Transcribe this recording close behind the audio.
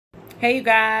Hey you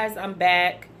guys, I'm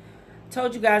back.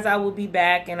 Told you guys I will be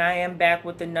back, and I am back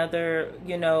with another,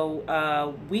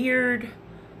 weird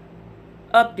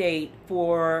update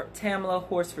for Tamla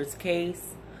Horsford's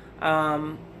case.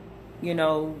 Um,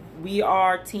 we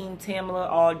are Team Tamla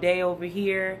all day over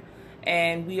here,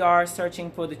 and we are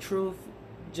searching for the truth,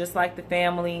 just like the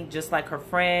family, just like her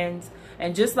friends,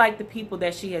 and just like the people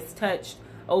that she has touched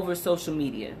over social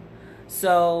media.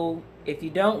 So if you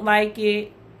don't like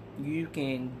it, you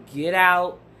can get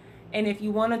out. And if you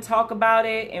want to talk about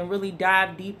it and really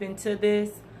dive deep into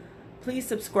this, please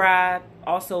subscribe,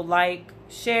 also like,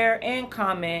 share, and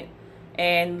comment.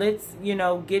 And let's,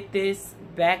 get this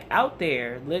back out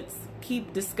there. Let's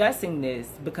keep discussing this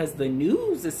because the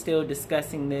news is still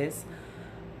discussing this.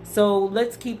 So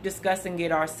let's keep discussing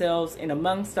it ourselves and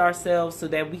amongst ourselves so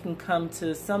that we can come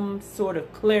to some sort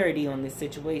of clarity on this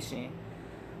situation,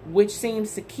 which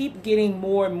seems to keep getting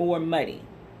more and more muddy.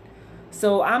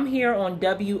 So I'm here on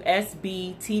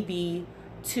WSB TV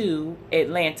 2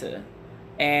 Atlanta,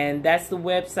 and that's the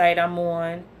website I'm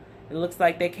on. It looks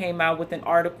like they came out with an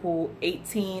article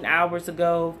 18 hours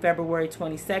ago, February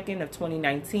 22nd of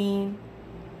 2019.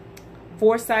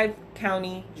 Forsyth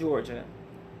County, Georgia.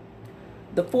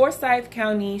 The Forsyth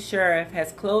County Sheriff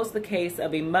has closed the case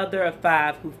of a mother of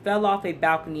 5 who fell off a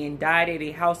balcony and died at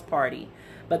a house party,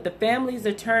 but the family's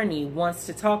attorney wants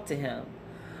to talk to him.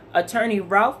 Attorney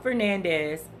Ralph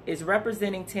Fernandez is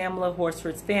representing Tamla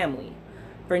Horsford's family.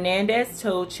 Fernandez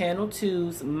told Channel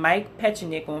 2's Mike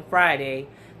Pechenik on Friday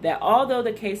that although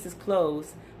the case is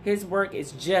closed, his work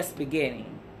is just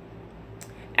beginning.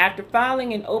 After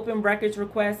filing an open records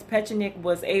request, Pechenik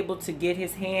was able to get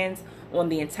his hands on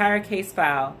the entire case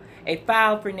file, a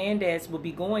file Fernandez will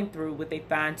be going through with a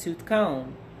fine-tooth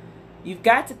comb. You've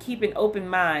got to keep an open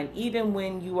mind even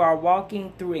when you are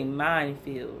walking through a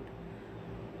minefield,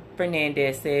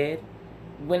 Fernandez said.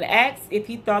 When asked if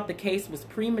he thought the case was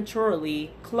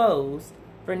prematurely closed,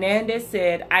 Fernandez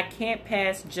said, "I can't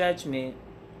pass judgment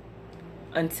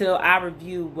until I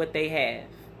review what they have."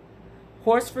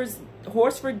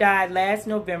 Horsford died last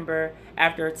November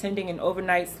after attending an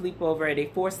overnight sleepover at a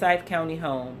Forsyth County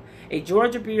home. A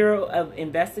Georgia Bureau of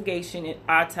Investigation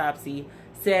autopsy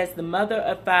says the mother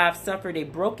of 5 suffered a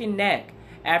broken neck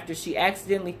after she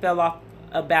accidentally fell off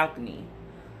a balcony.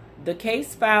 The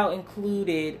case file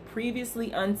included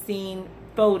previously unseen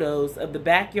photos of the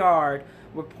backyard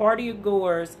where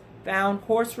partygoers found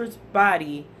Horsford's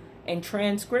body and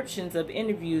transcriptions of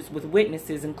interviews with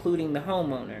witnesses, including the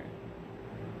homeowner.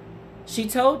 She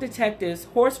told detectives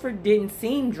Horsford didn't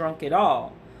seem drunk at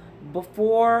all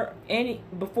before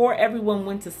everyone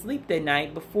went to sleep the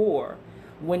night before.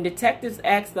 When detectives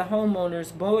asked the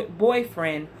homeowner's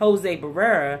boyfriend, Jose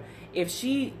Barrera, if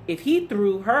he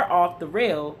threw her off the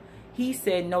rail, he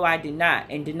said, "No, I did not,"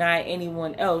 and denied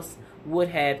anyone else would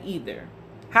have either.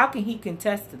 How can he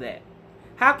contest to that?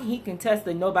 How can he contest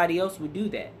that nobody else would do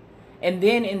that? And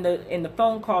then in the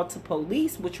phone call to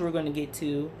police, which we're going to get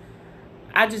to,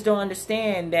 I just don't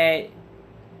understand that.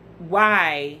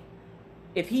 Why,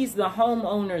 if he's the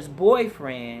homeowner's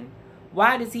boyfriend,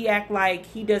 why does he act like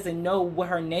he doesn't know what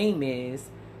her name is?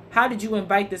 How did you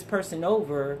invite this person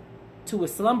over to a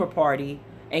slumber party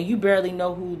and you barely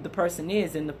know who the person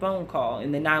is in the phone call,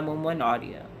 in the 911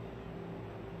 audio?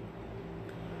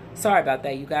 Sorry about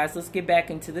that, you guys. Let's get back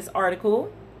into this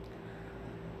article.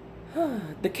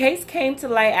 The case came to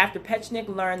light after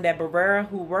Pechenik learned that Barrera,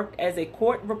 who worked as a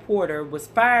court reporter, was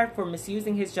fired for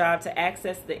misusing his job to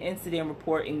access the incident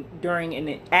report during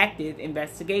an active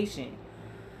investigation.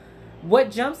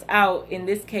 What jumps out in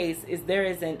this case is there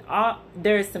is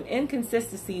some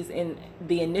inconsistencies in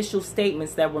the initial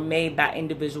statements that were made by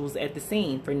individuals at the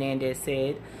scene, Fernandez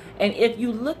said. And if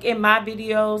you look at my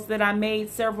videos that I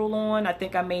made several on, I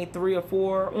think I made 3 or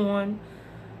 4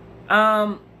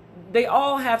 on, they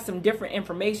all have some different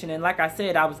information. And like I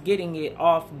said, I was getting it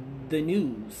off the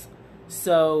news.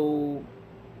 So,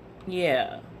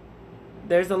 yeah,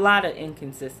 there's a lot of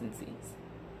inconsistencies.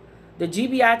 The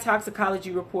GBI toxicology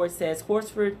report says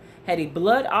Horsford had a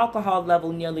blood alcohol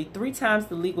level nearly 3 times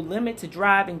the legal limit to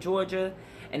drive in Georgia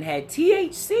and had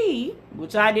THC,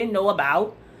 which I didn't know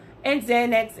about, and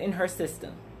Xanax in her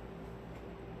system.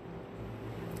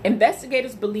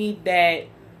 Investigators believe that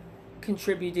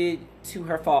contributed to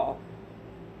her fall.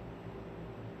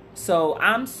 So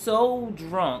I'm so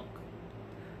drunk.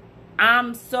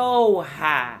 I'm so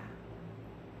high.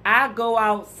 I go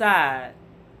outside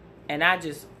and I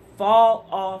just fall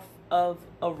off of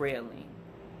a railing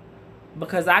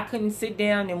because I couldn't sit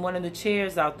down in one of the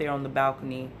chairs out there on the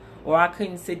balcony, or I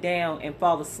couldn't sit down and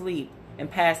fall asleep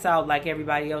and pass out like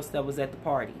everybody else that was at the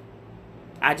party.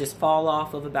 I just fall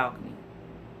off of a balcony.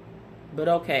 But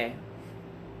okay.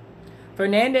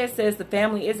 Fernandez says the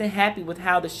family isn't happy with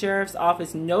how the sheriff's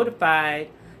office notified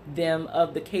them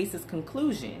of the case's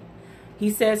conclusion. He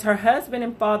says her husband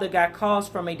and father got calls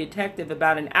from a detective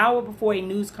about an hour before a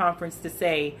news conference to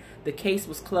say the case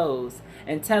was closed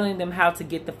and telling them how to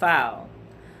get the file.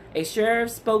 A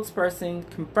sheriff's spokesperson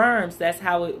confirms that's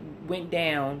how it went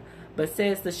down, but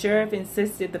says the sheriff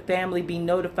insisted the family be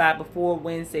notified before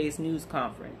Wednesday's news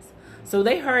conference. So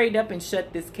they hurried up and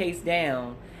shut this case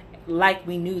down like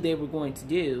we knew they were going to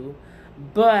do.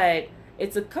 But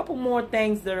it's a couple more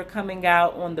things that are coming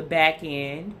out on the back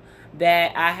end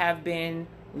that I have been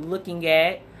looking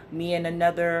at. Me and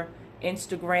another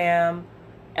Instagram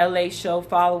LA show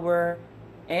follower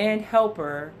and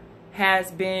helper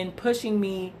has been pushing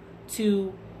me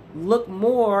to look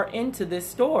more into this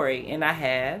story, and I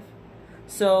have.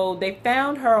 So they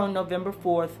found her on November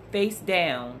 4th face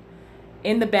down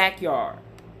in the backyard.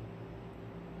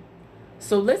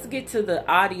 So let's get to the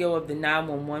audio of the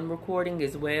 911 recording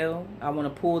as well. I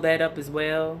want to pull that up as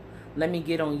well. Let me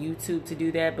get on YouTube to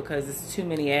do that because there's too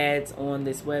many ads on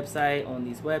this website, on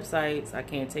these websites. I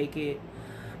can't take it.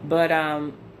 But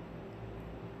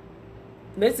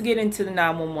let's get into the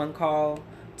 911 call,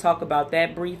 talk about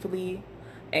that briefly,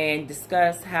 and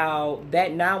discuss how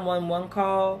that 911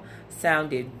 call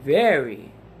sounded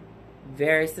very,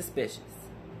 very suspicious.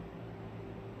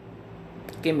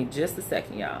 Give me just a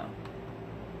second, y'all.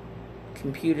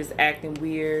 Computer's acting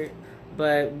weird,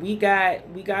 but we got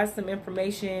some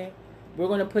information. We're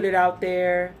going to put it out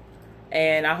there,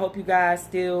 and I hope you guys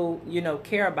still,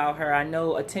 care about her. I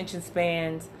know attention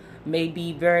spans may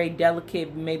be very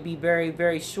delicate, may be very,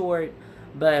 very short,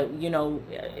 but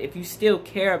if you still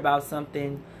care about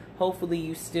something, hopefully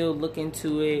you still look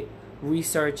into it,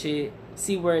 research it,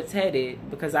 see where it's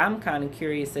headed, because I'm kind of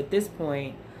curious at this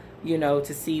point,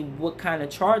 to see what kind of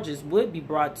charges would be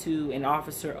brought to an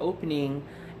officer opening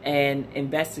an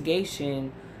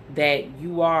investigation that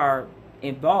you are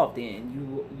involved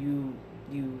in.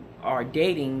 You are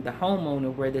dating the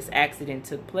homeowner where this accident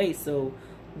took place. So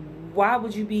why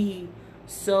would you be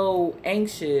so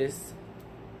anxious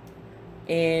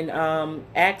in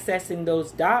accessing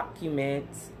those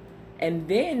documents, and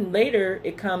then later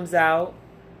it comes out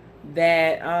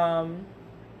that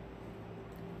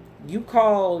you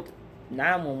called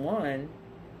 911.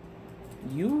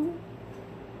 You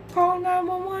called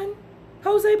 911?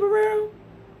 Jose Barrero?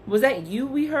 Was that you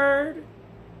we heard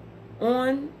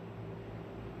on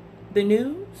the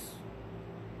news?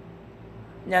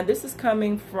 Now this is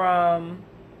coming from,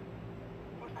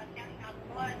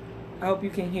 I hope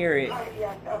you can hear it. Oh,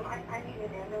 yes. I need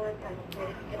an ambulance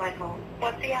to my home.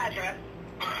 What's the address?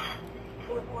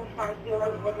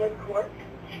 4450 Woodland Court.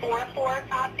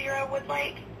 4450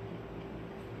 Woodlake?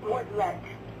 Woodlet.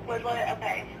 Woodlet,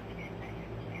 okay.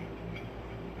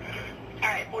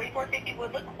 Alright, 4450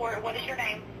 Woodland Court. What is your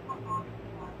name?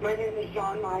 My name is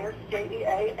John Myers, Jeanne.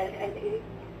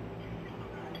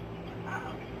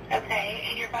 Okay,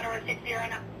 and your phone number is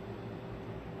 609.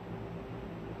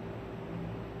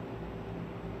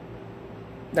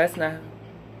 That's not.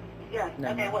 Yes. No.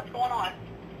 Okay, what's going on?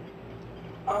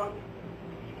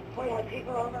 We had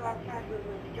people over last night who were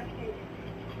drinking.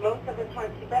 Most of us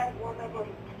went to bed. One of them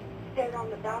stayed on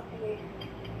the balcony.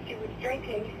 She was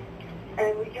drinking,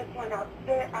 and we just went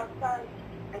outside,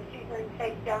 and she went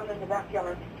face down in the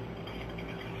backyard.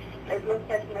 It looked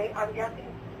at me. I'm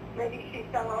guessing maybe she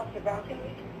fell off the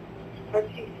balcony, but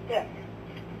she's stiff.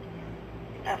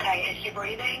 Okay, is she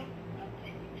breathing?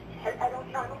 I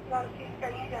don't know if she's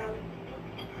face down.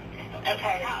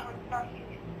 Okay.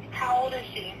 How old is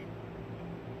she?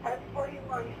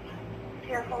 41.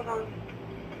 Here, hold on.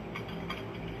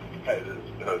 Hey, this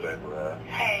is Jose Barrera.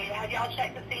 Hey, have y'all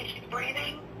checked to see if she's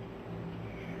breathing?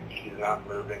 She's not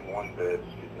moving one bit.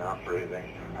 She's not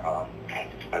breathing. Okay.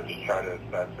 I just tried to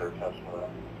assess her, touch her.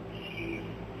 She's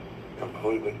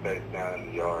completely face down in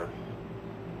the yard.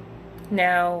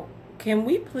 Now, can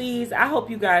we please, I hope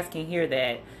you guys can hear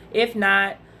that. If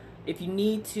not, if you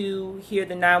need to hear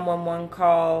the 911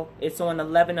 call, it's on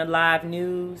 11 Alive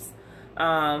News.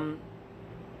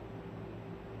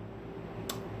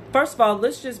 First of all,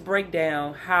 let's just break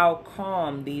down how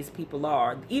calm these people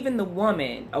are. Even the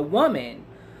woman, a woman,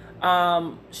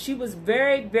 she was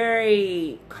very,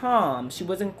 very calm. She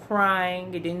wasn't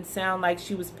crying. It didn't sound like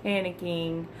she was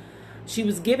panicking. She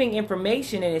was giving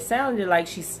information, and it sounded like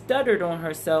she stuttered on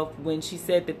herself when she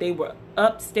said that they were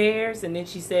upstairs, and then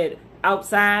she said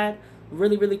outside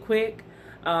really, really quick.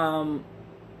 So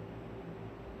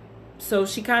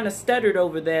she kind of stuttered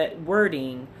over that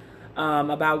wording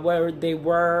about where they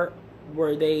were.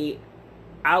 Were they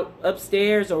out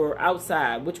upstairs or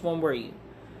outside? Which one were you?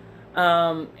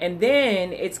 And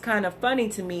then it's kind of funny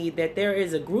to me that there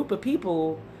is a group of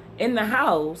people in the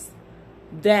house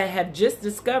that have just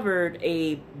discovered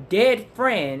a dead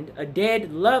friend, a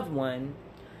dead loved one,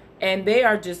 and they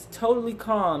are just totally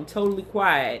calm, totally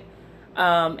quiet.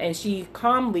 And she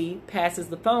calmly passes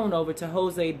the phone over to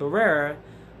Jose Barrera,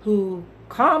 who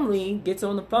calmly gets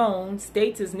on the phone,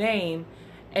 states his name,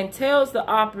 and tells the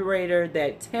operator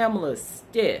that Tamla's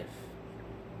stiff.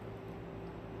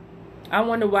 I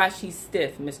wonder why she's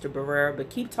stiff, Mr. Barrera, but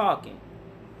keep talking.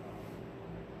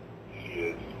 She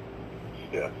is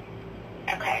stiff.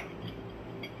 Okay.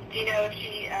 Do you know if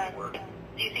she,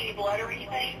 do you see any blood or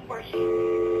anything where she...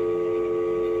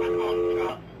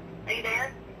 Are you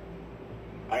there?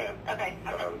 I am. Okay.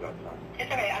 I was outside. It's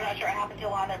okay. I'm not sure. I happened to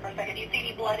lie there for a second. Do you see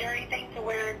any blood or anything to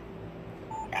where,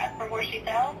 from where she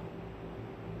fell?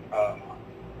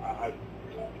 I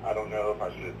don't know if I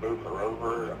should move her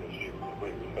over. I mean, she's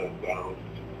completely face down.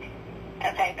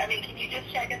 Okay. I mean, can you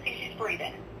just check and see if she's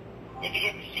breathing?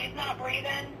 If she's not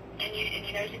breathing and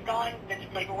you know she's gone, then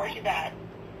just leave her where she's at.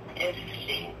 If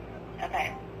she...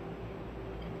 Okay.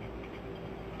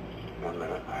 1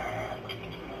 minute.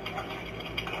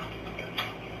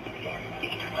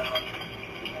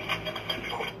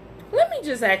 Let me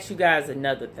just ask you guys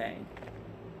another thing.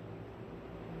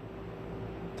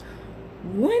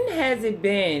 When has it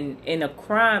been in a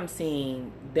crime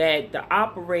scene that the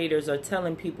operators are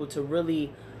telling people to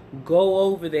really go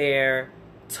over there,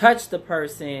 touch the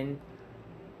person?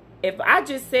 If I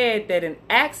just said that an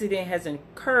accident has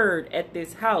occurred at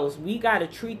this house, we got to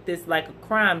treat this like a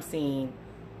crime scene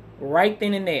right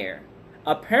then and there.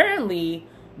 Apparently,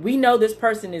 we know this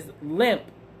person is limp,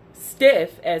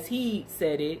 stiff, as he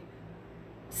said it,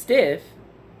 stiff.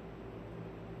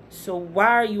 So why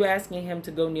are you asking him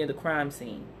to go near the crime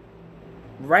scene?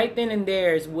 Right then and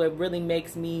there is what really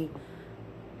makes me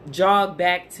jog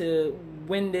back to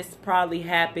when this probably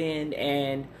happened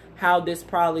and how this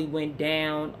probably went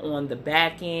down on the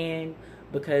back end.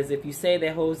 Because if you say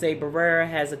that Jose Barrera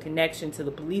has a connection to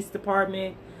the police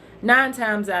department, 9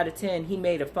 times out of 10, he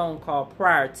made a phone call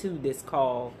prior to this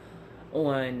call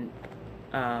on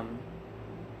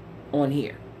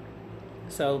here.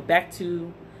 So back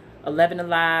to 11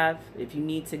 Alive, if you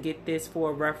need to get this for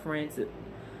a reference.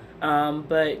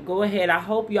 But go ahead. I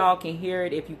hope y'all can hear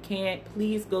it. If you can't,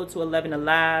 please go to 11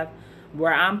 Alive.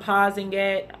 Where I'm pausing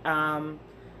at,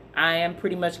 I am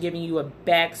pretty much giving you a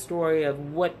backstory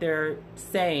of what they're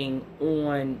saying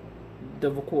on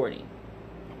the recording.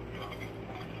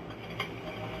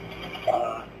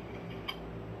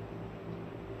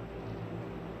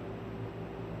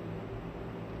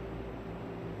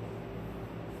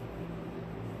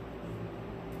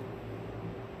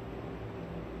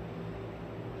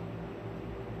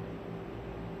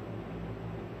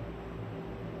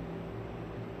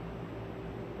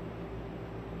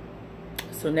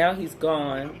 So now he's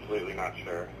gone. I'm completely not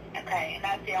sure. Okay, and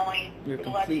that's the only... You're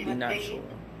completely not sure.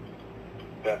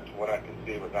 That's what I can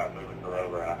see without moving her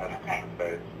over. I haven't seen her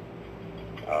face.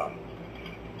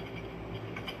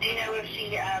 Do you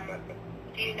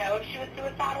know if she was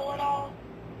suicidal at all?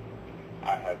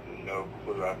 I had no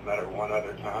clue. I've met her one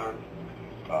other time.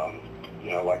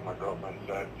 You know, like my girlfriend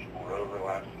said, people were over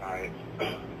last night.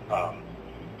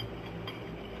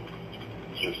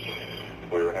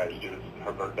 We were having to do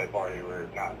her birthday party. We're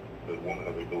not the woman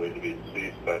that we believe to be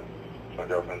deceased, but my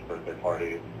girlfriend's birthday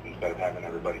party. Instead of having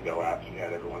everybody go out, she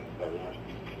had everyone stay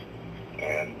in.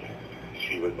 And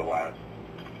she was the last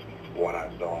one I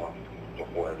saw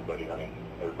before everybody was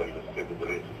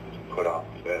physically put off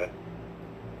the bed.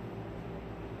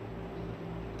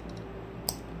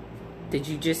 Did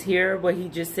you just hear what he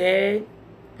just said?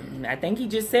 I think he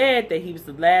just said that he was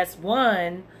the last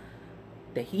one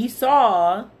that he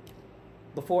saw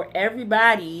before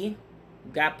everybody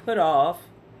got put off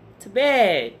to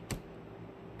bed.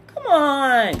 Come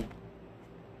on.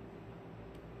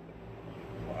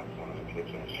 Well, I was one in the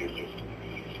kitchen. She was just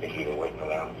either waiting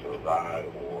around for a ride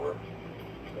or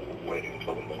waiting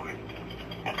until the morning.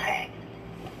 Okay.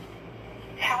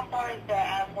 How far is the,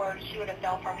 where she would have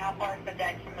fell from, how far is the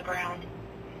deck from the ground?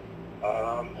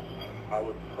 I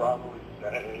would probably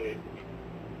say...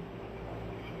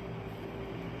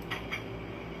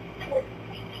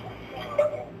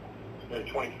 maybe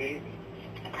 20 feet.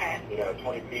 Okay. You know,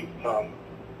 20 feet from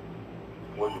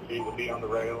where your feet would be on the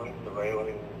railing. The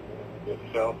railing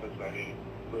itself is maybe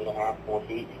 3.5, 4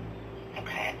 feet.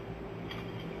 Okay.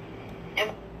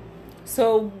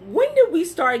 So when did we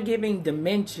start giving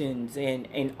dimensions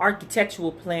and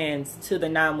architectural plans to the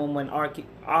 911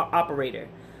 operator?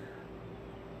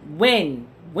 When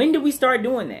did we start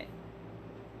doing that?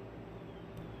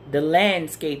 The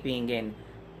landscaping and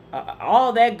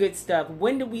all that good stuff.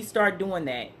 When do we start doing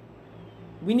that?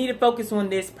 We need to focus on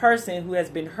this person who has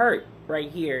been hurt right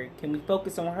here. Can we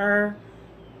focus on her?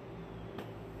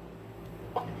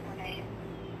 What's her name?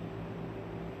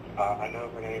 I know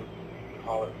her name. You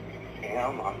call it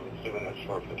Tam. I'm assuming it's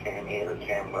short for Tammy or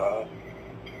Tamla.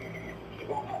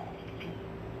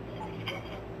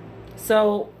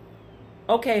 So,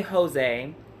 okay,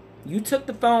 Jose, you took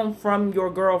the phone from your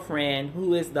girlfriend,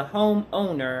 who is the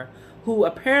homeowner, who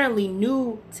apparently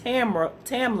knew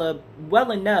Tamla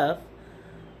well enough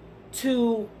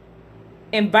to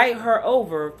invite her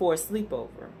over for a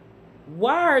sleepover.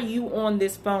 Why are you on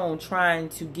this phone trying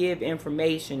to give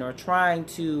information or trying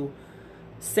to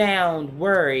sound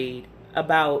worried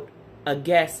about a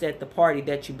guest at the party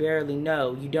that you barely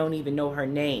know? You don't even know her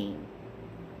name.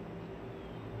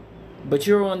 But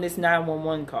you're on this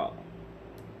 911 call.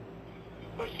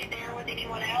 Was she there with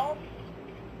anyone else?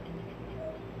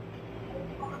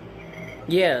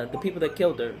 Yeah, the people that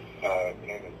killed her. Her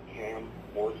name is Tamla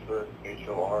Horsford,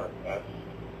 Horsford,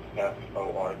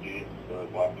 the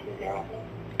black female.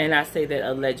 And I say that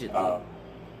allegedly.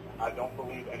 I don't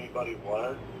believe anybody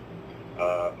was.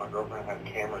 My girlfriend has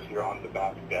cameras here on the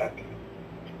back deck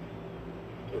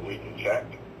that we can check.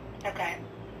 Okay.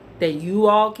 That you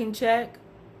all can check?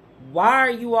 Why are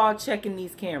you all checking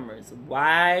these cameras?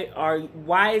 Why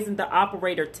isn't the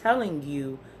operator telling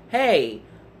you, hey,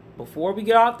 before we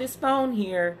get off this phone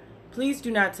here, please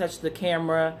do not touch the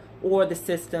camera or the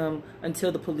system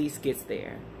until the police gets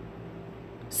there?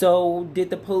 So did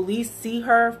the police see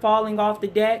her falling off the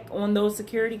deck on those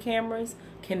security cameras?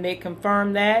 Can they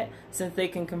confirm that, since they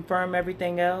can confirm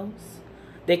everything else?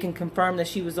 They can confirm that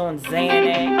she was on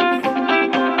Xanax.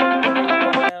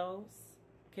 What else?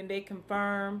 Can they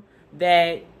confirm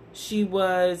that she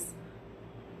was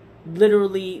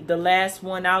literally the last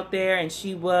one out there and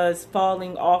she was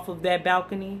falling off of that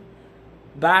balcony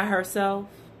by herself?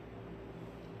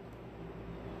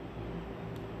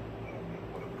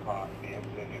 Would have caused the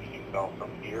incident if she fell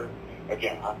from here.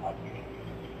 Again, I don't know.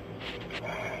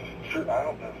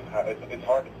 It's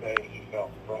hard to say if she fell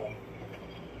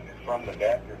from the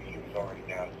deck or if she was already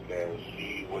downstairs.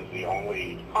 She was the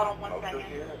only smoker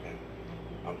here. And,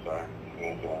 I'm sorry.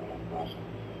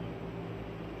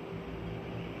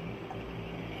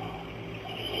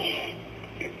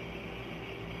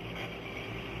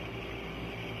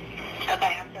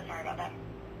 Okay, I'm so sorry about that.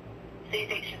 So you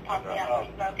think she's possibly out there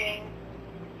smoking?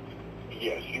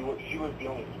 Yeah, she was the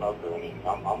only smoker. I mean,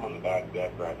 I'm on the back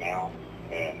deck right now,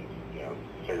 and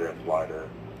cigarettes, lighter,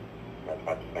 that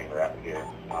type of thing are out here.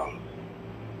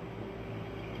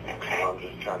 Okay. I'm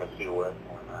just trying to see where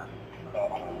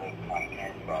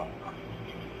came from.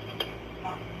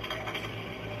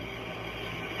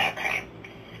 Okay.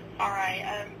 All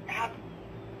right.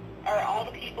 Are all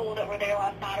the people that were there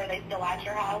last night, are they still at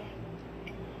your house?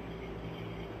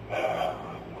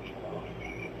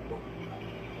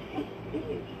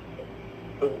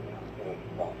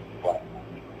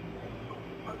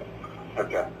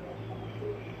 Okay.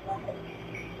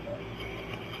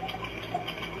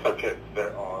 Okay,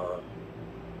 there are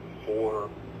 4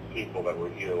 people that were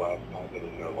here last night that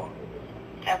are no longer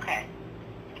here. Okay.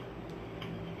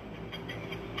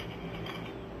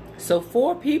 So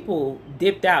 4 people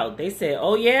dipped out. They said,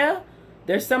 oh yeah?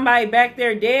 There's somebody back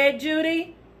there dead,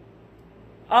 Judy?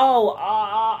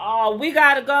 Oh, we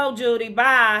gotta go, Judy.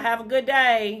 Bye. Have a good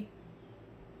day.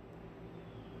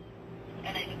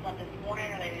 And they just left this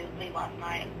morning, or they just leave last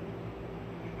night?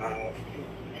 Do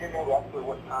you know roughly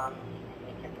what time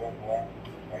you can go left?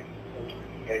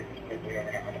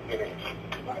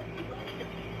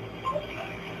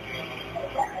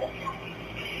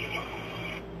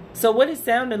 So what it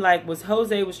sounded like was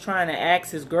Jose was trying to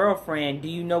ask his girlfriend, do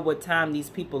you know what time these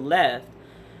people left?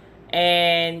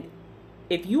 And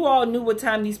if you all knew what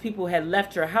time these people had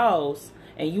left your house,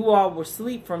 and you all were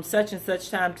asleep from such and such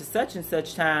time to such and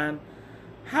such time,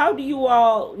 how do you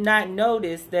all not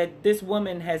notice that this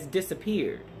woman has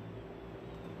disappeared?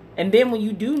 And then when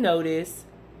you do notice,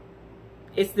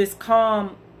 it's this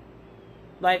calm,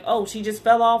 like, oh, she just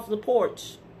fell off the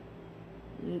porch.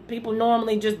 People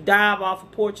normally just dive off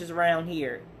of porches around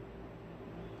here.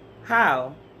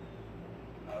 How?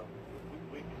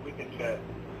 We can check.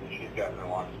 She's got an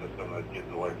alarm system that gives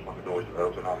alerts when the doors are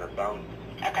open on her phone.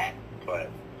 Okay. But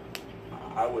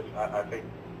I think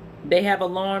they have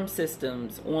alarm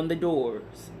systems on the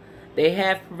doors. They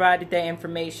have provided that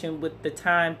information with the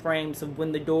time frames of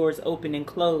when the doors open and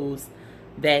close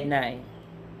that night.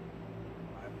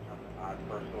 I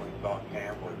personally thought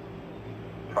Tam was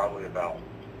probably about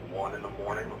 1 in the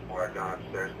morning before I got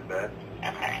upstairs to bed.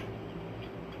 Okay.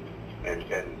 And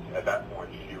at that point,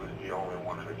 she was the only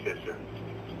one in the kitchen.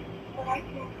 I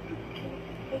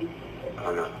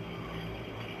know.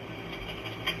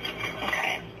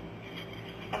 Okay.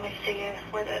 Let me see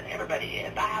where everybody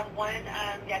is. I have one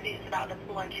deputy that's about to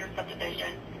pull into your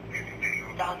subdivision.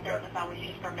 Downstairs on the phone with you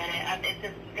just for a minute. Is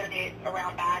this going to be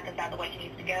around back? Is that the way he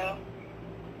needs to go?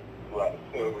 Right.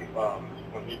 So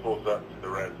when he pulls up to the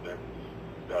residence,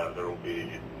 there will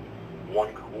be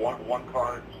one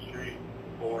car in the street,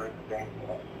 4 in the front.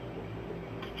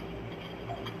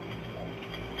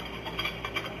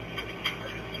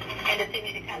 And does he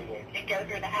need to come and go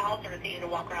through the house, or does he need to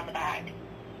walk around the back?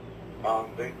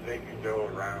 They can go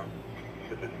around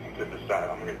to the side.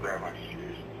 I'm going to grab my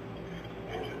shoes,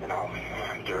 and I'll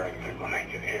direct them when I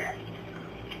get here.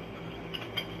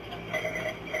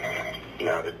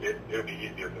 No, it'll be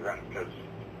easier for them because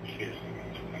she's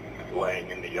laying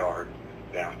in the yard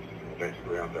down,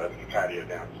 basically on the patio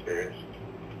downstairs.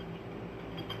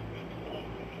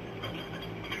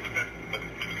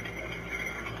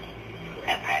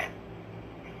 Okay.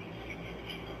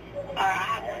 Alright, I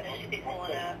have one that should be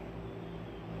pulling up.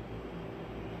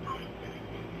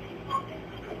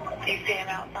 Do you see him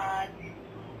outside?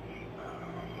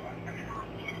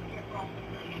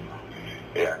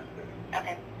 Yeah.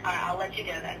 Okay. Alright, I'll let you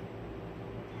go then.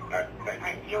 Alright, thank you.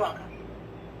 Alright, you're welcome.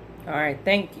 All right,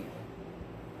 thank you.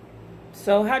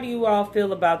 So how do you all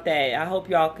feel about that? I hope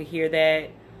y'all could hear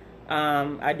that.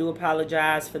 I do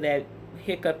apologize for that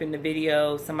hiccup in the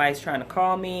video. Somebody's trying to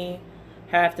call me.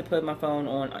 Have to put my phone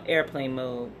on airplane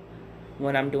mode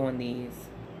when I'm doing these.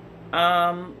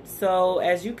 So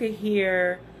as you could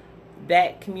hear,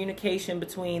 that communication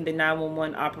between the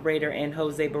 911 operator and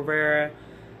Jose Barrera,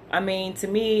 I mean, to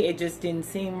me, it just didn't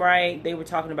seem right. They were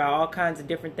talking about all kinds of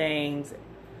different things.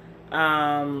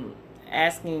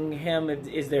 Asking him if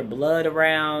is there blood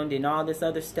around and all this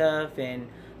other stuff. And,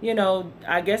 you know,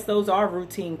 I guess those are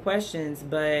routine questions,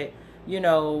 but, you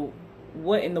know,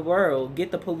 what in the world?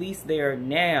 Get the police there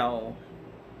now.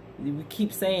 We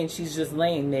keep saying she's just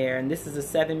laying there, and this is a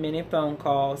 7-minute phone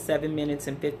call, 7 minutes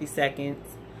and 50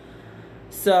 seconds.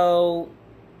 So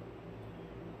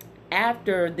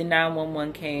after the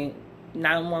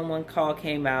 911 call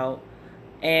came out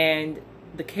and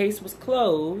the case was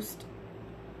closed,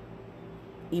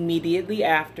 immediately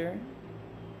after,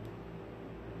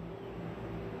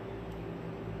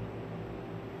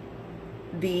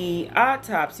 the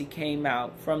autopsy came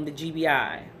out from the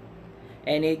GBI,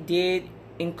 and it did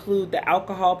include the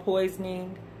alcohol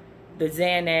poisoning, the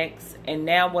Xanax, and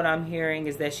now what I'm hearing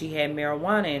is that she had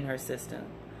marijuana in her system.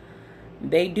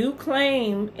 They do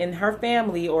claim in her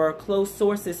family, or close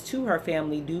sources to her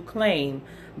family do claim,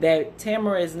 that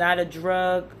Tamara is not a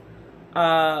drug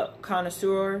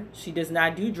connoisseur. She does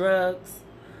not do drugs.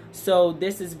 So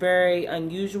this is very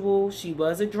unusual. She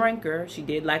was a drinker. She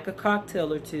did like a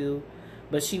cocktail or two,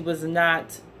 but she was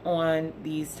not on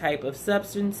these type of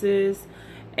substances,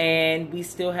 and we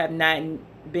still have not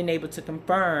been able to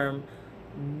confirm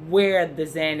where the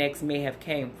Xanax may have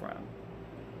came from.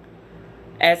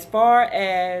 As far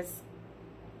as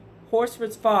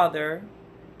Horsford's father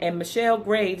and Michelle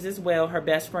Graves as well, her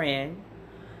best friend,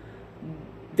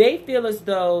 they feel as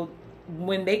though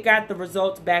when they got the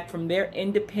results back from their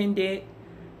independent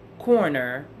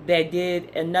coroner that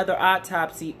did another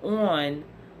autopsy on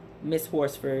Miss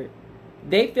Horsford,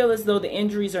 they feel as though the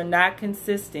injuries are not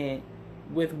consistent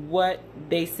with what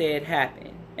they said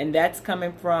happened. And that's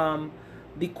coming from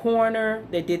the coroner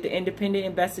that did the independent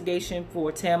investigation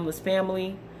for Tamla's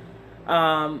family.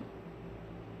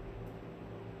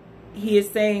 He is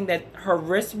saying that her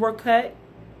wrists were cut.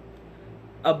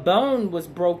 A bone was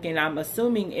broken, I'm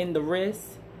assuming, in the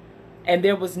wrist. And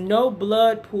there was no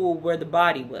blood pool where the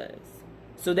body was.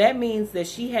 So that means that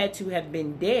she had to have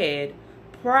been dead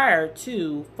prior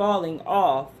to falling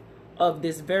off of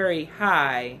this very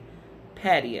high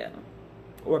patio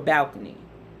or balcony.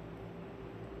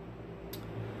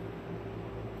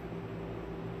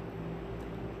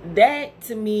 That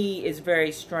to me is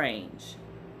very strange.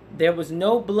 There was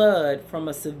no blood from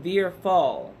a severe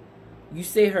fall. You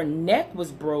say her neck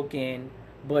was broken,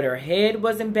 but her head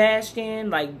wasn't bashed in,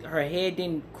 like her head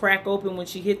didn't crack open when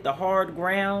she hit the hard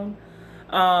ground.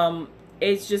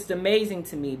 It's just amazing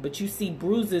to me. But you see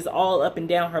bruises all up and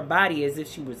down her body as if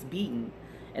she was beaten.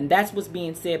 And that's what's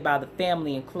being said by the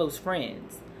family and close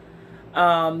friends.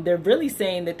 They're really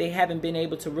saying that they haven't been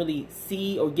able to really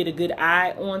see or get a good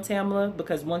eye on Tamla,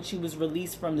 because once she was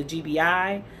released from the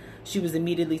GBI, she was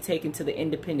immediately taken to the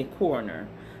independent coroner.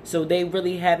 So they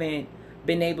really haven't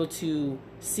been able to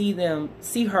see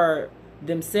her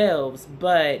themselves.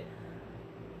 But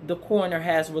the coroner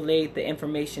has relayed the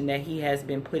information that he has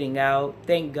been putting out.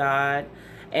 Thank God.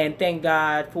 And thank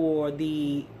God for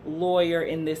the lawyer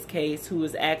in this case who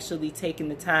is actually taking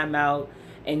the time out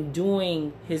and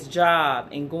doing his job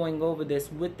and going over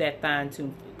this with that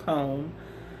fine-tooth comb.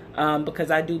 Because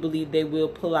I do believe they will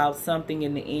pull out something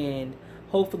in the end,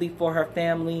 hopefully for her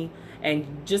family.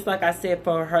 And just like I said,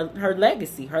 for her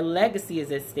legacy. Her legacy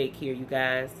is at stake here, you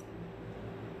guys.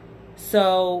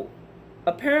 So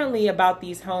apparently about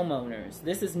these homeowners,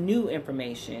 this is new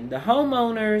information. The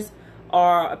homeowners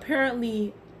are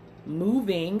apparently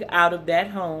moving out of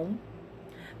that home.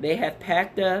 They have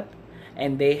packed up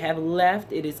and they have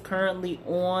left. It is currently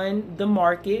on the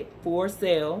market for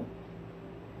sale.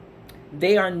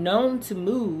 They are known to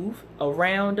move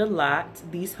around a lot,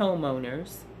 these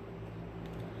homeowners,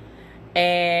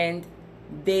 and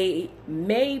they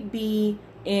may be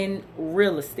in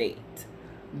real estate.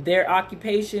 Their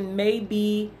occupation may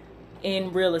be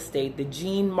in real estate. The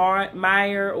Jean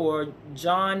Meyer or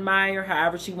John Meyer,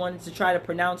 however she wanted to try to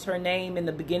pronounce her name in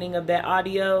the beginning of that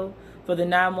audio for the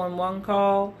 911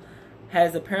 call,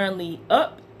 has apparently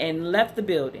up and left the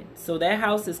building. So that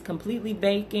house is completely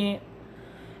vacant,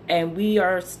 and we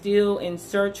are still in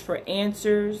search for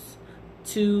answers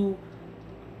to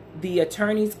the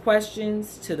attorney's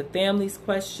questions, to the family's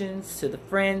questions, to the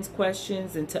friends'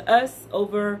 questions, and to us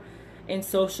over in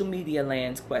social media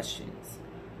land's questions.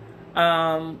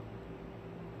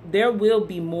 There will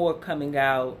be more coming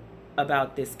out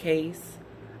about this case.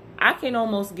 I can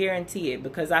almost guarantee it,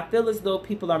 because I feel as though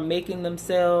people are making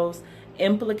themselves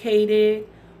implicated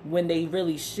when they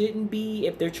really shouldn't be,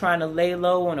 if they're trying to lay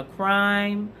low on a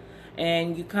crime,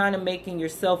 and you're kind of making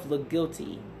yourself look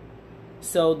guilty.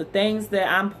 So the things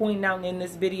that I'm pointing out in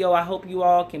this video, I hope you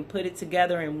all can put it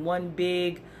together in one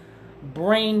big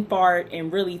brain fart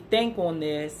and really think on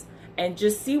this and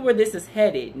just see where this is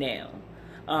headed now.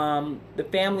 The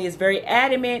family is very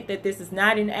adamant that this is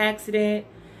not an accident,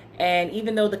 and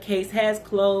even though the case has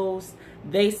closed,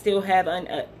 they still have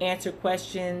unanswered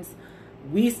questions.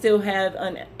 We still have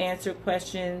unanswered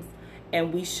questions,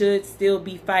 and we should still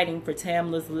be fighting for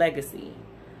Tamla's legacy.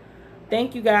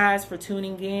 Thank you guys for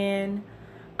tuning in.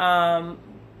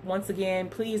 Once again,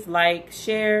 please like,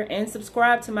 share, and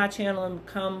subscribe to my channel and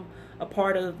become a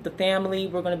part of the family.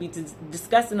 We're going to be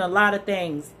discussing a lot of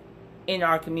things in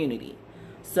our community.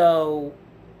 So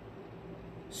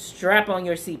strap on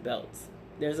your seatbelts.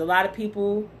 There's a lot of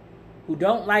people who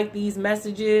don't like these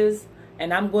messages,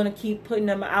 and I'm going to keep putting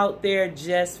them out there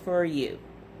just for you.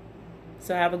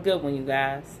 So have a good one, you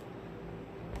guys.